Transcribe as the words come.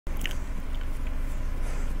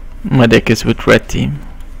Medic is with red team.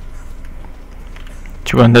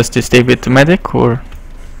 Do you want us to stay with the medic or?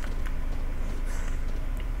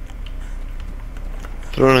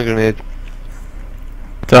 Throwing a grenade.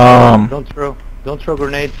 Tom. Don't throw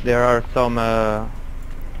grenades. There are some.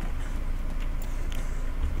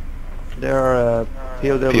 There are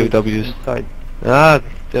POWs. inside. Ah,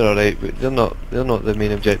 they're alright, but they're not the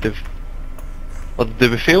main objective. Or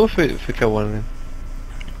do we fail if we kill one of them?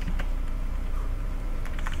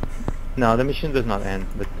 No, the mission does not end,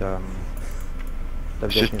 but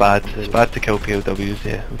It's just bad. It's bad to kill POWs,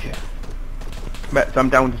 yeah, okay. Mets, I'm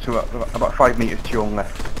down to about 5 meters to your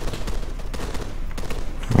left.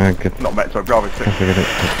 Alright, good. Not Mets, sorry, Bravo 6. I figured it.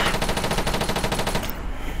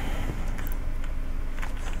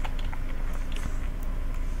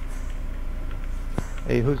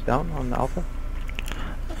 Hey, who's down on the Alpha?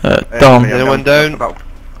 Tom. Me, I'm Anyone down? About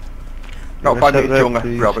 5 meters to your left,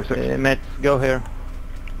 please. Bravo 6. Mets, go here.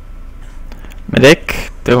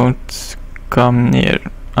 Medic, don't come near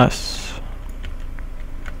us.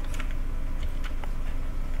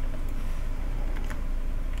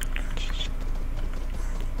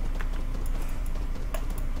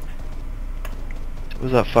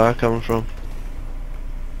 Where's that fire coming from?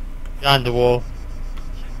 Behind the wall.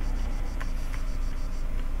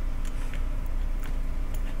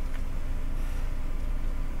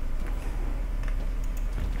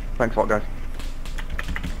 Thanks a lot, guys.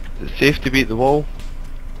 Is it safe to beat the wall?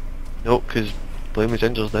 Nope, because Blame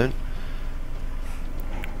Ginger's down.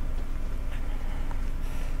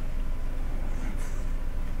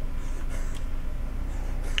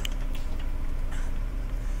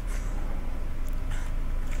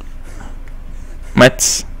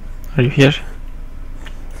 Mets, are you here?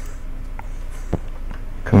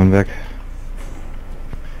 Coming back.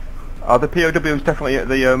 Are the POWs definitely at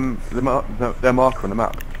their marker on the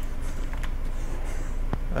map?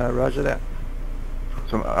 Roger that.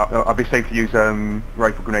 So I'll be safe to use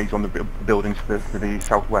rifle grenades on the buildings to the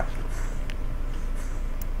southwest.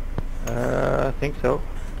 I think so.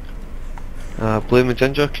 Blame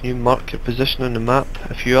Ginger, can you mark your position on the map?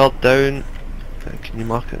 If you are down, can you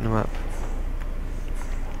mark it on the map?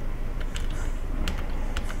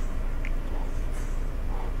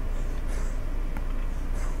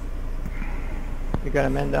 You got a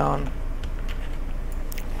man down.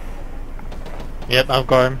 Yep, I've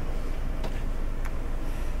got him.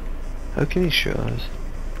 How can he shoot us?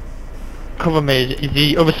 Cover me, is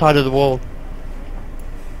the other side of the wall.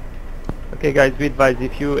 Okay guys, be advised,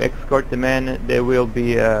 if you escort the men, they will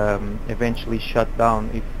be eventually shut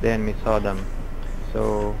down if the enemy saw them.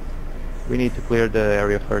 So we need to clear the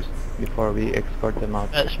area first before we escort them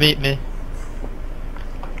out. Let's meet me.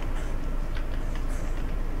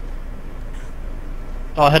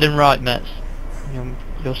 Oh, heading right, Mets.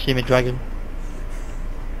 You'll see me dragging.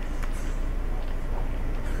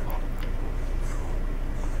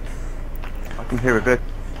 I can hear a bit.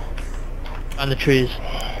 And the trees.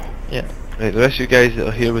 Yeah. Right, the rest of you guys that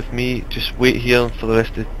are here with me, just wait here for the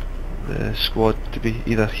rest of the squad to be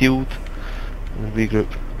either healed and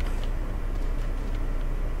regroup.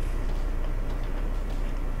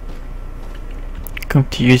 Come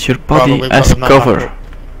to use your Bravo, body we've got as them now cover. back up.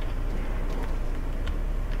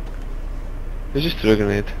 They just threw a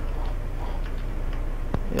grenade.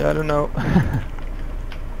 Yeah, I don't know.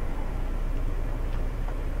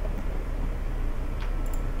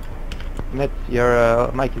 Mets, your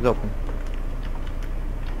mic is open.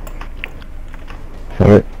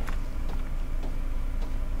 Sorry.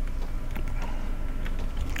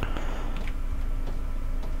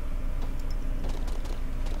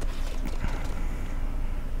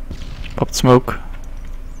 Popped smoke.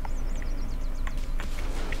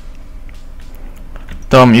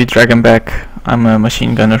 Tom, you drag him back. I'm a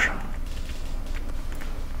machine gunner.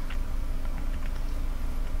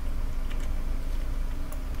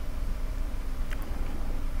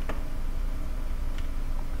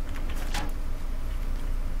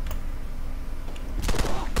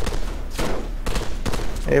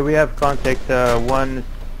 Hey, we have contact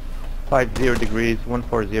 150 degrees,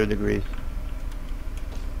 140 degrees.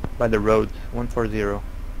 By the roads, 140.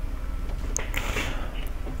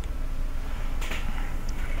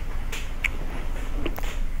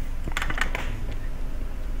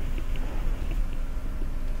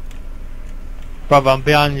 Brother, I'm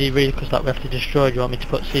behind the vehicles that we have to destroy. Do you want me to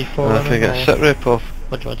put C4 on I think them, it's or sit rip off.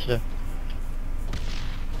 what do you want to do?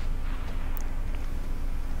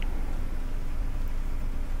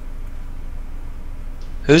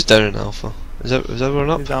 Who's down in Alpha? Is everyone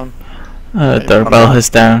up? He's down. Doorbell is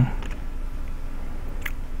down.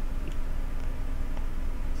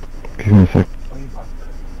 Give me a sec.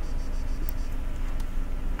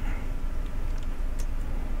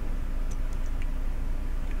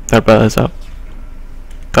 Doorbell is up.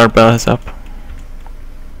 Doorbell is up.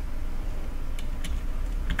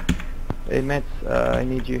 Hey Mets, I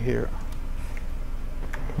need you here.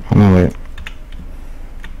 On my way.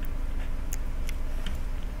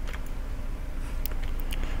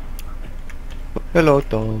 Hello,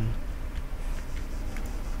 Tom.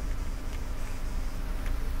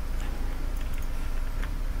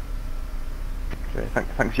 Okay,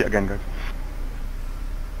 thanks yet again, guys.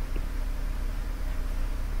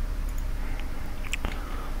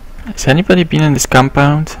 Has anybody been in this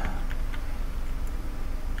compound?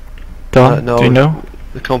 Don, No, do you know?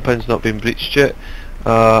 the compound's not been breached yet.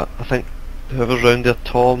 I think whoever's round there,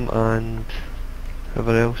 Tom and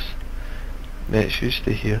whoever else. Mets, you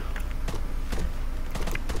stay here.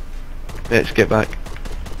 Mets, get back.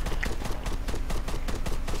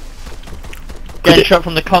 Getting shot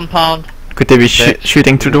from the compound. Could they be Mets,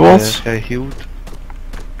 shooting through the walls? Guy healed.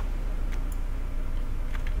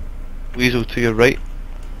 Weasel to your right.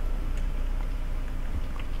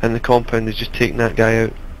 And the compound is just taking that guy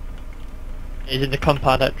out. He's in the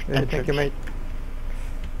compound Thank you, entrance. mate.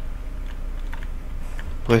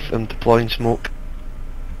 With him deploying smoke.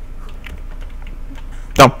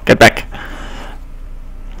 Tom, get back.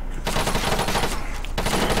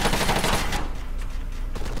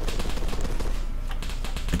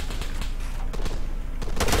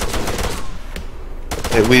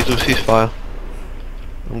 Hey, Weasel, ceasefire.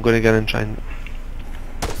 I'm going to get in and try and...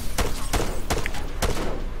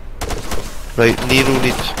 Right, Nero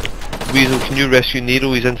needs... Weasel, can you rescue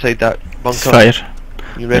Nero? He's inside that bunker. Fire.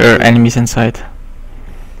 Can you There rescue are him? enemies inside.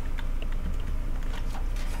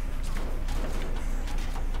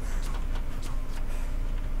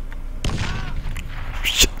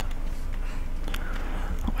 Shit.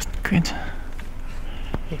 That wasn't good.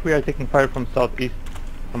 I think we are taking fire from southeast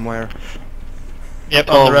somewhere. Yep,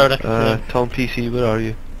 on the road I can see him. Tom PC, where are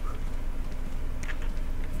you?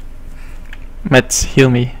 Mets, heal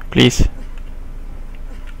me, please.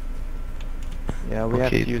 Yeah, we have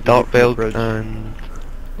Okay, to use Dark the Belt bridge. and...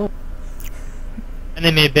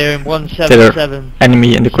 Enemy bearing There are 177.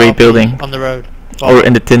 enemy in the grey southeast building. on the road. Or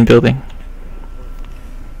in the tin building.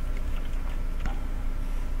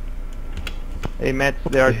 Hey Mets,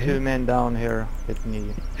 there are Okay. 2 men down here with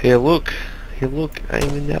me. Hey look, I'm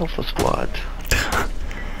in the Alpha Squad.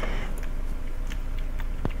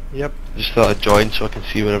 Yep. Just thought I'd join so I can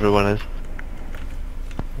see where everyone is.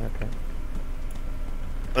 Okay.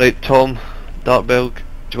 Right, Tom, Dark Belt,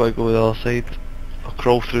 do you want to go to the other side? I'll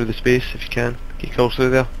crawl through the space if you can. Can you crawl through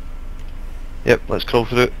there? Yep, let's crawl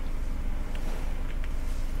through it.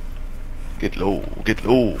 Get low, get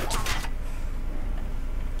low.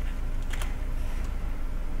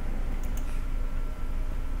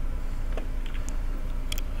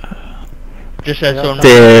 Just as someone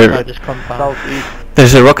There- inside this compound. Southeast.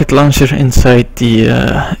 There's a rocket launcher inside the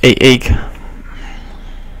egg.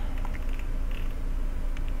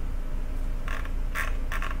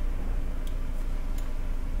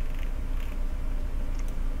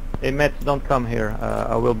 Hey Mets, don't come here.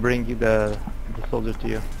 I will bring you the soldier to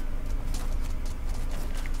you.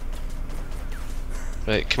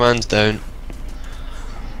 Right, command's down.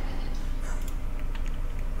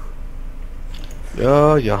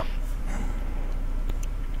 Yeah.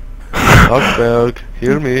 Darkberg,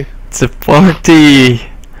 hear me. It's a party!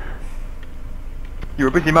 You're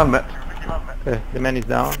a busy man, Matt. Okay, the man is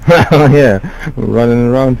down. Oh yeah, we're running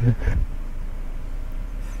around.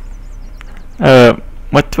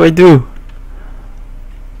 What do I do?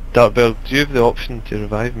 Darkberg, do you have the option to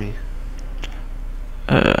revive me?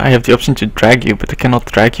 I have the option to drag you, but I cannot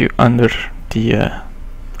drag you under the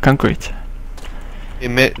concrete. Hey,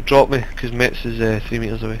 Met, drop me, because Mets is 3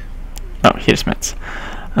 meters away. Oh, here's Mets.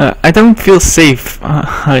 I don't feel safe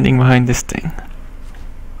hiding behind this thing.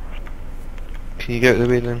 Can you get out of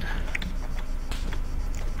the way then?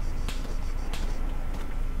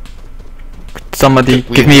 Could somebody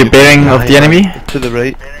We- give me a bearing of the enemy? To the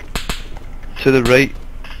right. To the right.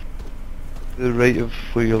 To the right of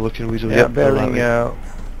where you're looking, Weasel. Yeah, Yep, go that bearing way.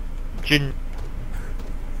 Jun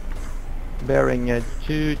bearing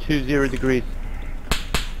 220 degrees.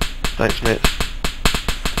 Thanks, Mets.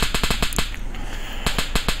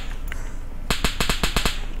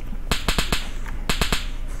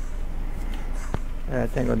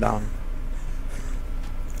 Tango down.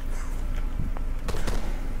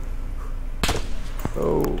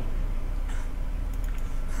 Oh.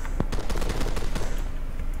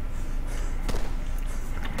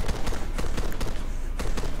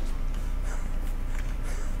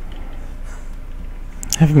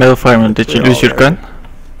 Heavy metal fireman, did you We're lose all your there. gun?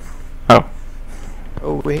 Oh,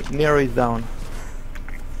 Oh, wait, Nero is down.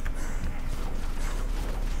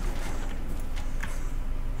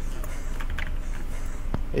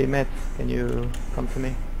 Hey Matt, can you come to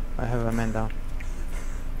me? I have a man down.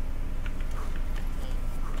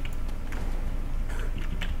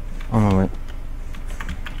 On my way.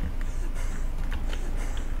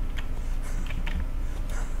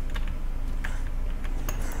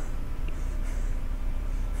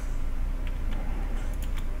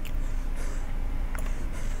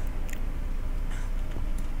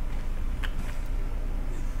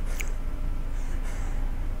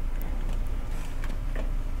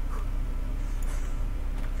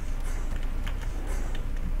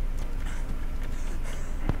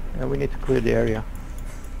 We need to clear the area.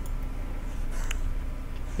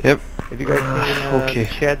 Yep. Have you guys seen okay.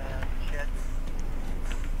 the shed?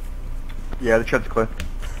 Yeah, the shed's clear.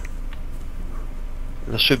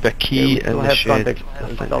 There should be a Yeah, key we in still the have shed. contact I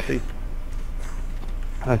think. southeast.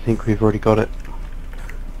 I think we've already got it.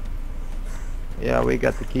 Yeah, we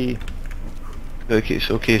got the key. Okay,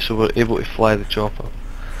 so we're able to fly the chopper.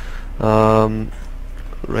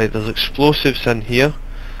 Right, there's explosives in here.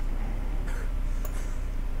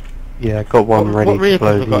 Yeah, got one ready What to vehicles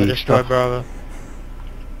blow have got to the destroy, stuff. Bravo?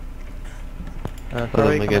 Hold Sorry, on,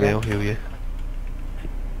 come again, again? I'll heal you.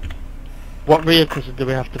 What vehicles do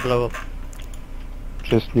we have to blow up?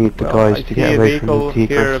 Just need the Well, guys I to see get a away from the vehicle here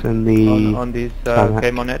Tigris and the... on this tarmac.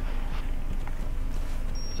 Camonet.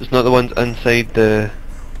 It's not the ones inside the...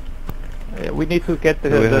 We need to get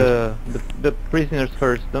the prisoners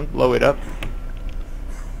first. Don't blow it up.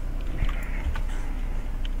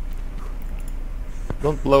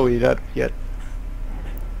 Don't blow it up yet.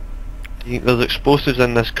 There's explosives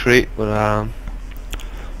in this crate where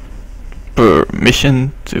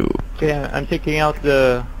Permission to... Okay, I'm taking out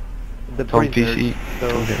the Tom prisoners. PC. So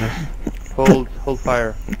Come get this. hold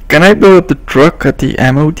fire. Can I blow up the truck at the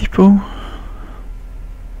ammo depot?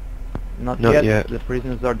 Not Not yet. yet. The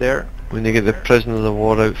prisoners are there. We need to get the prisoners of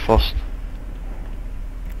war out first.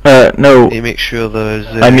 No. To make sure there is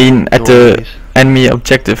I mean at no the enemies. enemy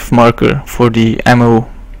objective marker for the ammo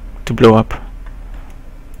to blow up.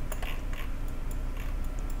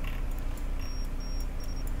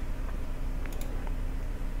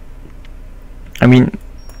 I mean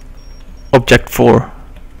object 4.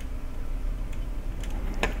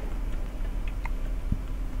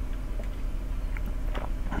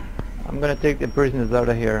 I'm gonna take the prisoners out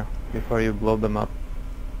of here before you blow them up.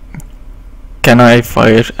 Can I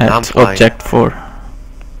fire I'm at flying. object 4?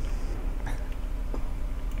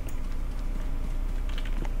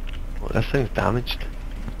 Well, this thing's damaged.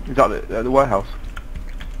 Is that the warehouse?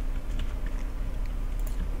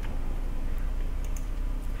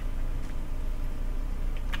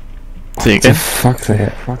 See What the again? fuck?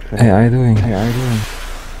 Hey, how you doing?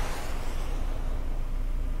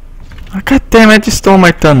 Oh, God damn! I just stole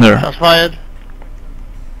my thunder. Shots fired.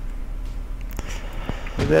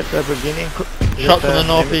 Is that the beginning? Shot from the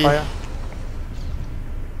northeast. fire?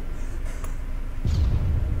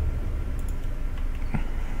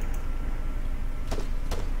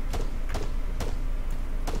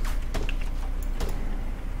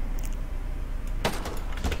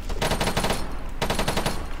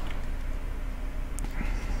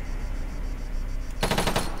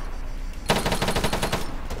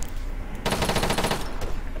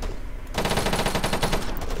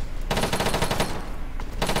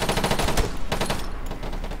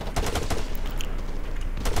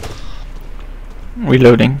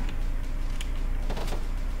 Reloading.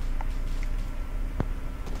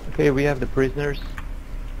 Okay, we have the prisoners.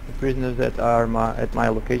 The prisoners at ARMA at my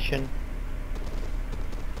location.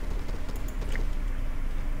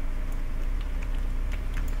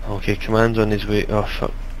 Okay, command's on his way. Oh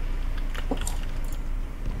fuck.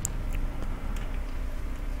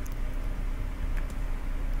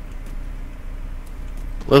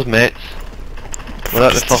 Where's Mets? We're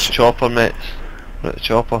at the first chopper, Mets. We're at the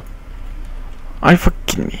chopper. Are you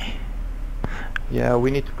fucking me? Yeah, we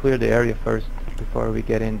need to clear the area first before we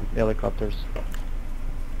get in the helicopters.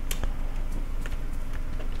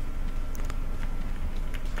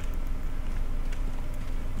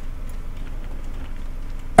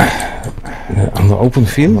 On the open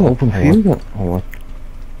field? Or what?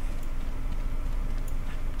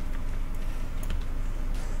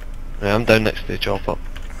 Yeah, I'm down next to the chopper.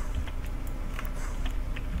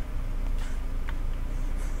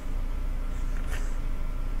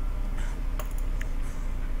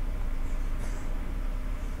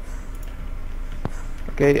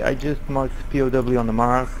 Okay, I just marked p.o.w on the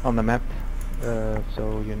map,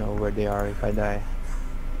 so you know where they are if I die.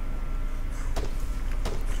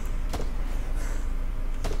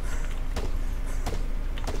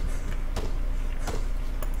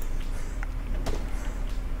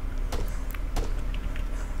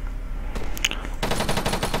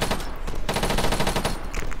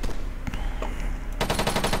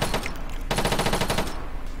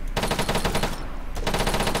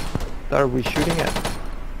 What are we shooting at?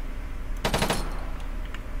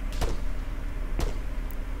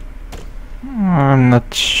 I'm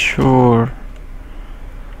not sure.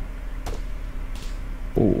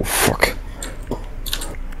 Oh fuck.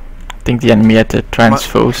 I think the enemy at the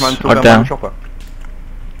transfos Command still are down by the down. chopper.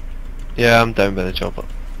 Yeah, I'm down by the chopper.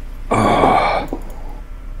 I'm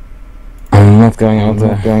not going out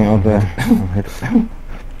there.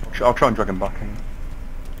 I'll try and drag him back in.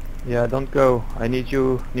 Yeah, don't go. I need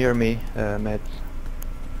you near me, Matt.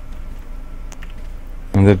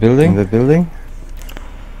 In the building?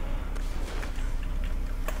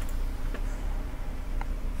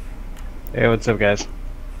 Hey, what's up, guys?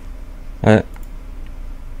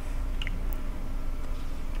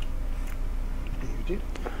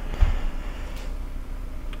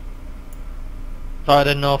 Right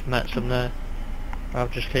in North Mets from there. Where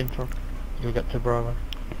I've just came from. You'll get to Bravo.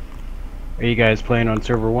 Are you guys playing on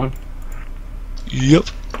server 1? Yep.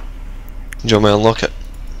 Do you want me to unlock it?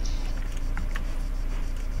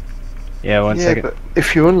 Yeah, one Yeah, second. but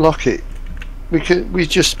if you unlock it, we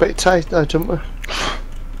just spectate though, don't we? I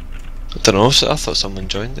don't know, I thought someone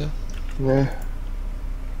joined there. Yeah.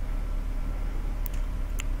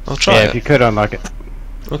 I'll try Yeah, it. if you could unlock it.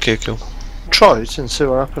 Okay, cool. Try it and see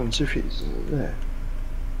what happens if it's there.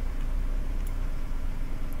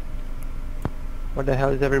 Where the hell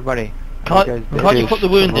is everybody? Can't You guys you dead? put the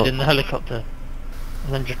wounded in the helicopter?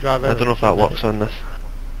 And then just drive I over? don't know if that works on this.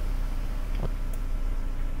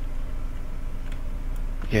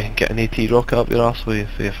 Yeah, get an AT rocket up your arse for your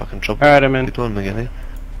fucking trouble. Alright, I'm in. Good one, McGinney.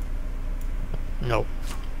 No.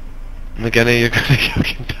 McGinney, you're gonna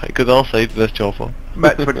fucking die. Go the other side of this chopper.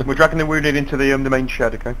 Matt, we're dragging the wounded into the main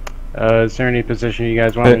shed, okay? Is there any position you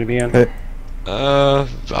guys want me to be in? A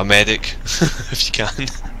medic, if you can.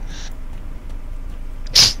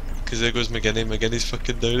 Cause there goes McGinney. McGinney's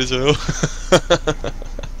fucking down as well.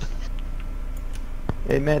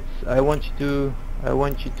 Hey Matt, I want you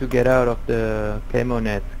to get out of the camo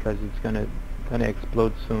net because it's gonna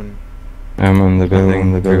explode soon. I'm in the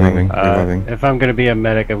building, reviving. If I'm gonna be a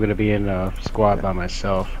medic, I'm gonna be in a squad by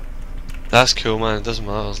myself. That's cool, man. It doesn't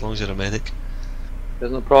matter as long as you're a medic.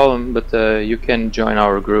 There's no problem, but you can join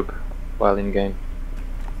our group while in game.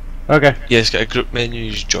 Okay. Yeah, it's got a group menu.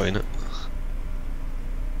 You just join it.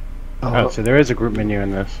 Oh, so there is a group menu in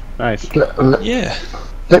this. Nice. Yeah.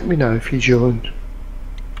 Let me know if you joined.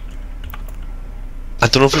 I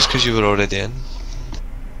don't know if it's because you were already in.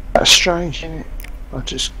 That's strange, isn't it? I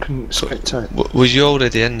just couldn't spectate. Was you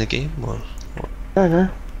already in the game, or? No.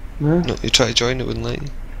 No, you tried to join, it wouldn't let you.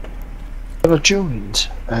 But I joined,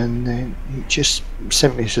 and then he just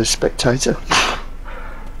sent me as a spectator.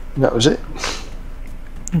 And that was it.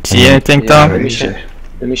 See anything, Yeah, Tom?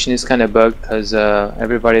 the mission is kind of bugged because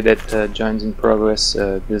everybody that joins in progress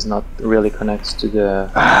does not really connect to the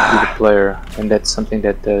player, and that's something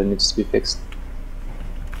that needs to be fixed.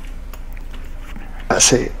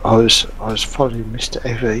 That's it. I was following Mr.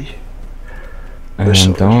 EV. I'm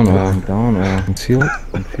down, conceal.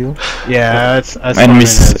 Yeah, I spawned in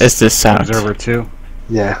Enemies as is the sound. observer 2.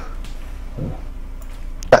 Yeah.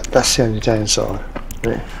 That's the only downside.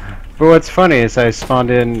 Yeah. But what's funny is I spawned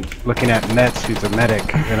in looking at Mets, who's a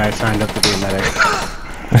medic, and I signed up to be a medic.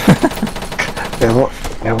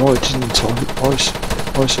 Why didn't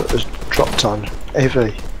I sort of dropped on EV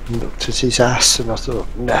and looked at his ass and I thought,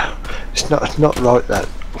 no, it's not like that.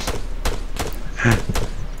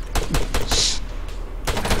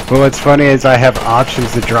 But what's funny is I have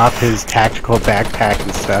options to drop his tactical backpack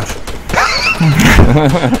and stuff.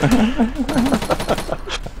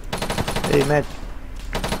 Hey Matt,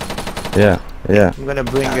 Yeah. I'm gonna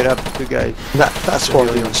bring it up to you guys. That's why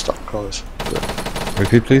we're on stock cars.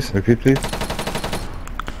 Repeat please.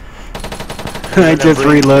 I just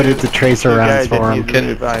reloaded the tracer rounds for him.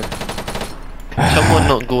 Can someone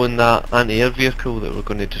not go in that anti-air vehicle that we're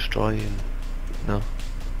going to destroy? No.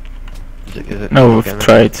 Is it No, not we've again?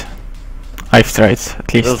 tried. I've tried, at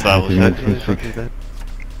Those least. barrels, everyone's down.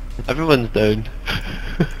 Everyone's down.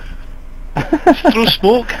 Throw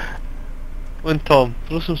smoke! When Tom,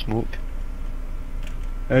 throw some smoke.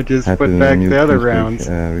 I just put back the other rounds.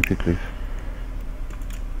 Repeat please.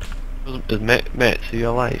 Is Met, are you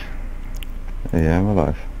alive? Yeah, I'm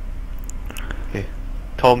alive.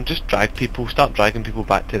 Tom, just start dragging people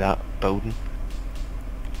back to that building.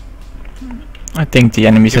 I think the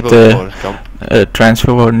enemies Give at up the Forrest Gump.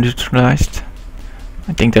 transfer were neutralized.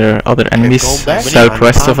 I think there are other enemies go back.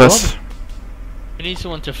 southwest of us. We need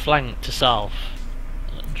someone to flank to south.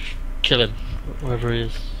 Just kill him, wherever he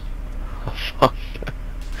is. Oh, fuck.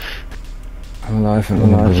 I'm alive.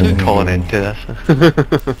 Who's calling into this?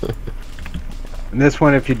 And this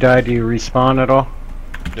one, if you die, do you respawn at all?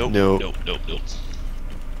 Nope. No. Nope. Nope. Nope.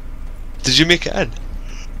 Did you make it in?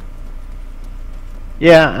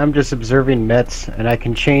 Yeah, I'm just observing Metz, and I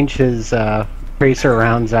can change his tracer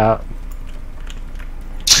rounds out.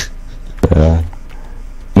 Yeah.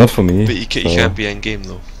 Not for me. But you can't be in game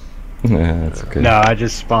though. Yeah, it's okay. No, I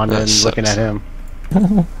just spawned That in looking sucks. at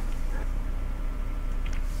him.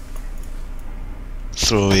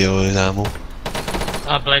 Throw away all his ammo.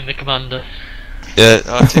 I blame the commander. Yeah,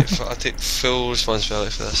 I take full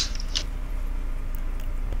responsibility for this.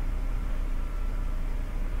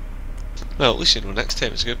 Well, at least you know next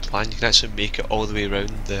time it's a good plan. You can actually make it all the way around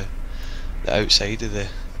the outside of the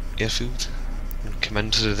airfield and come in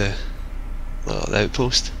through the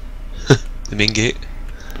outpost, the main gate.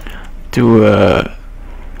 Do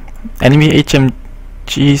enemy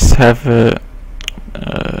HMGs have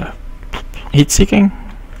heat seeking?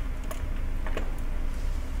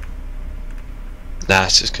 Nah,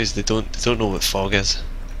 it's just because they don't know what fog is.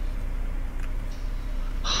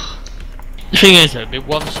 The thing is, there'll be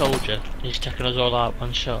one soldier. He's taking us all out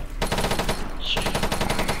one shot.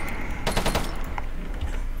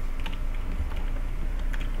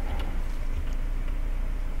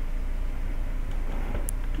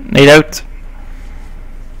 Nade out.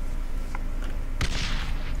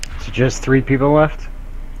 So just 3 people left?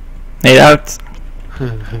 Nade out.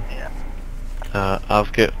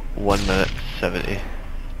 I've got 1 minute 70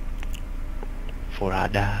 before I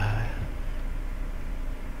die.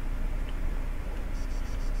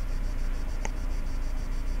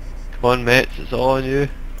 Come on, mates, it's all on you.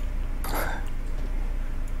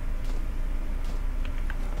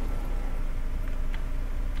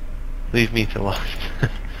 Leave me to last.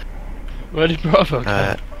 Where did Bravo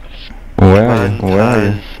go? Where are you? Command Where are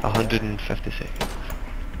you? has 150 seconds.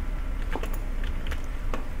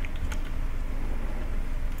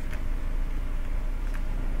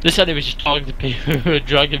 This enemy was just talking to people who are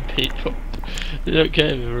dragging people. They don't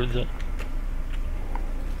care who runs it.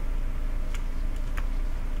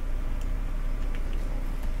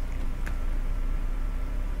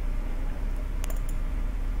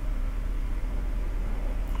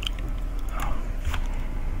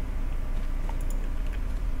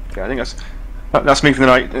 Okay, I think that's me for the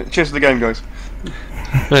night. Cheers to the game, guys.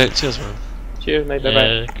 Right, cheers, man. Cheers, mate. Bye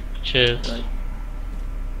Yeah, bye. cheers.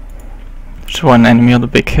 There's one enemy on the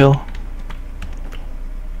big hill.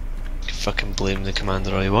 You can fucking blame the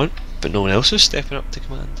commander all you want, but no one else is stepping up to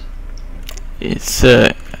command. It's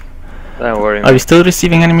Don't worry. are we still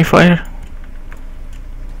receiving enemy fire?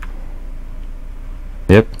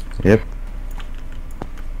 Yep. Yep.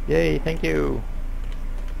 Yay, thank you.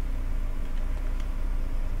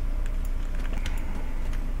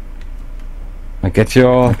 I get you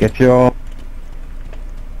all. I get you all.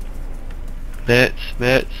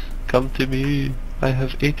 Mates, come to me. I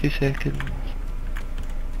have 80 seconds.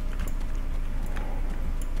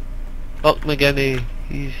 Fuck McGinney,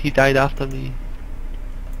 he died after me.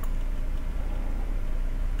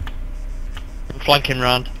 I'm flanking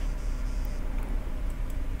round.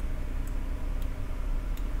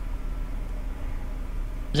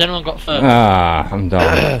 Has anyone got fur? Ah, I'm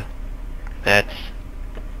down.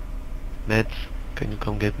 Mates, can you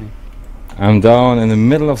come get me? I'm down in the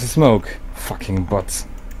middle of the smoke. Fucking bots.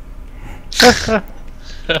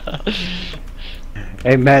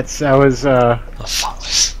 Hey Metz, I was Oh fuck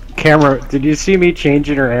this. camera. Did you see me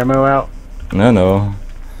changing her ammo out? No.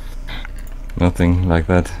 Nothing like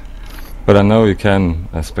that. But I know you can,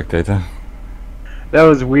 as spectator. That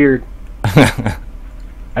was weird.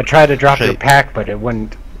 I tried to drop her Right. pack, but it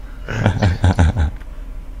wouldn't.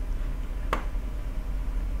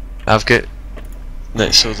 I've got.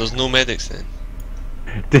 Right, so there's no medics then.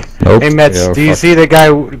 Nope. Hey Metz, Yeah, do you fuck. see the guy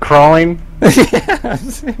crawling? Yeah,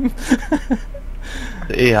 same.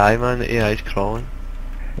 The AI, man, the AI is crawling.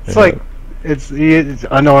 It's like he's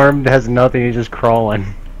unarmed, has nothing. He's just crawling.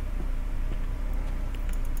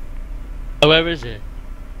 Oh, where is he?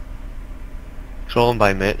 Crawling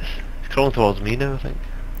by mates. He's crawling towards me now, I think.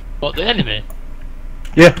 What, the enemy?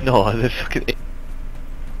 Yeah. No, the fucking...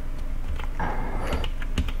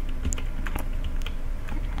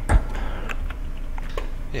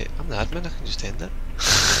 Yeah, I'm the admin, I can just end it.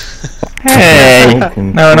 Hey!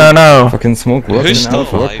 Fucking No. Fucking smoke Who's worked in still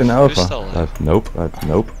alpha. Worked in alive? Who's alpha. still alive?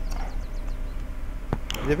 Nope.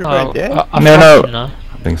 Is everybody Oh, dead? I No, flanked no. him now.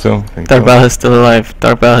 I think so. Dark Bell is still alive.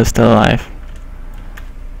 Dark Bell is still alive.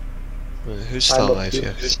 Right, who's still alive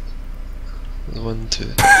here? 1, 2.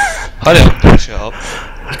 Hurry up, shut up.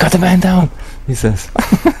 You got the man down. He says.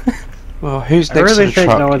 Well, who's I next really to the think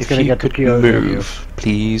truck? no one's if gonna you get the could p.o.w. move,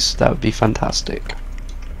 please, that would be fantastic.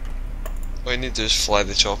 Oh All you need to do is fly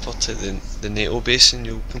the chopper to the NATO base and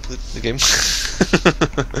you'll complete the game.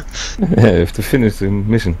 Yeah, you have to finish the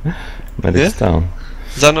mission. Medic's down.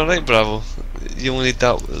 Is that not right, Bravo? You only need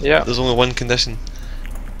that. Yeah. There's only one condition.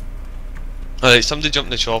 Alright, somebody jump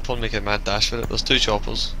in the chopper and make a mad dash for it. There's 2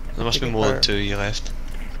 choppers. There must be more than 2 of you left.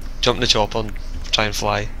 Jump in the chopper and try and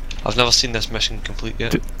fly. I've never seen this mission complete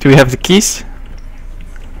yet. Do we have the keys?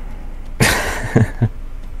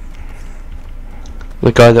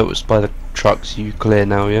 The guy that was by the trucks, you clear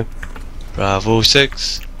now, yeah? Bravo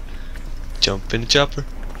 6. Jump in the chopper.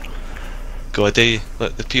 Go a day.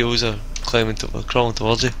 Look, the p.o.s are crawling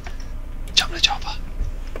towards you. Jump in the chopper.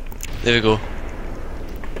 There we go.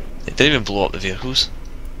 It didn't even blow up the vehicles.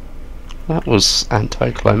 That was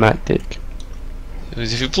anticlimactic.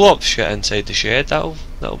 Because if you blow up shit inside the shed, that'll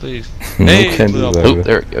be. No Hey, can blew do up. that. Oh,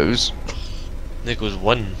 there it goes. There goes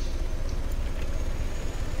 1.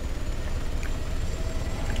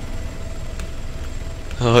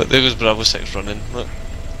 Oh, look, there goes Bravo 6 running. Look.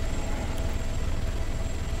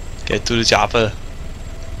 Get to the chopper.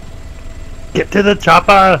 Get to the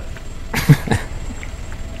chopper!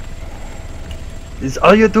 Is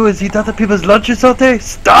all you do is eat other people's lunches all day?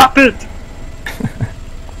 Stop it!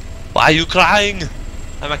 Why are you crying?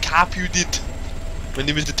 I'm a cop, you did. My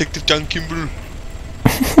name is Detective John Kimball.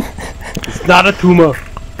 It's not a tumor.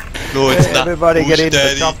 No, it's not. Everybody get Who's into the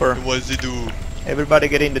daddy? chopper. What does he do? Everybody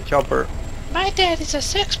get in the chopper. My dad is a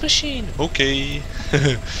sex machine. Okay.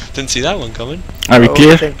 Didn't see that one coming. Are we I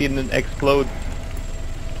clear? think it didn't explode.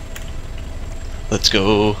 Let's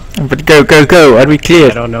go. Everybody go, go, go! Are we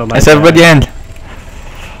clear? I don't know my Is everybody in?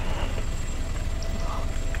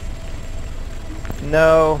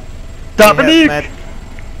 No. Dominique!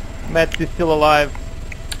 Matt is still alive.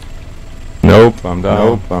 Nope, I'm down.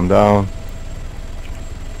 Nope, I'm down.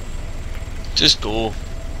 Just go.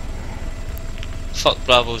 Fuck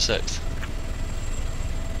Bravo 6.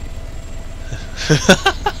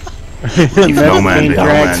 No man, being no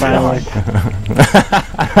dragged man. finally.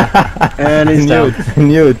 And he's down.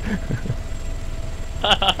 Nude.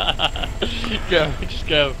 Go, just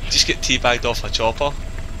go. Just get teabagged off a chopper.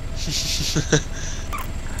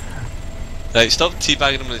 Right, stop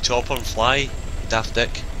teabagging him with the chopper and fly, you daft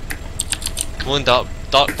dick. Come on, Dark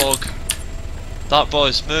Bog. Dark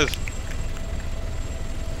Boys, move.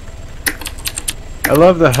 I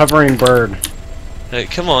love the hovering bird. Right,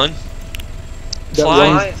 come on.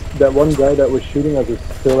 Fly. That one guy that was shooting us is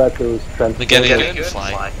still at those transports. Again,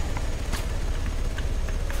 fly.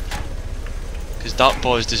 Because Dark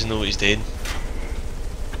Boys doesn't know what he's doing.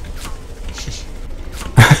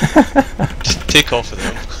 Just take off with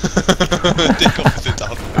him. Take off with the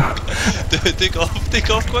Dark Bog. Take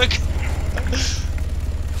off quick.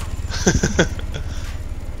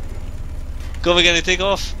 Go again, take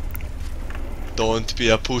off. Don't be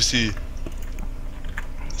a pussy.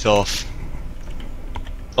 He's off.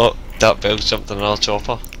 Oh, that bell jumped on another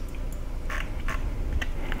chopper.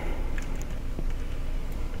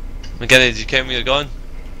 McGinny, did you count where you're going?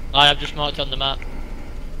 I have just marked on the map.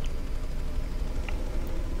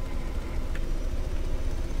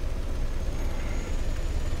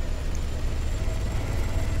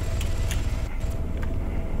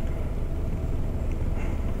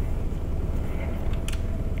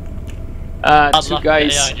 Two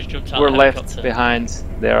guys were left behind.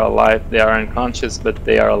 They are alive. They are unconscious, but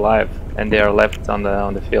they are alive, and they are left on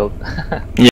the field.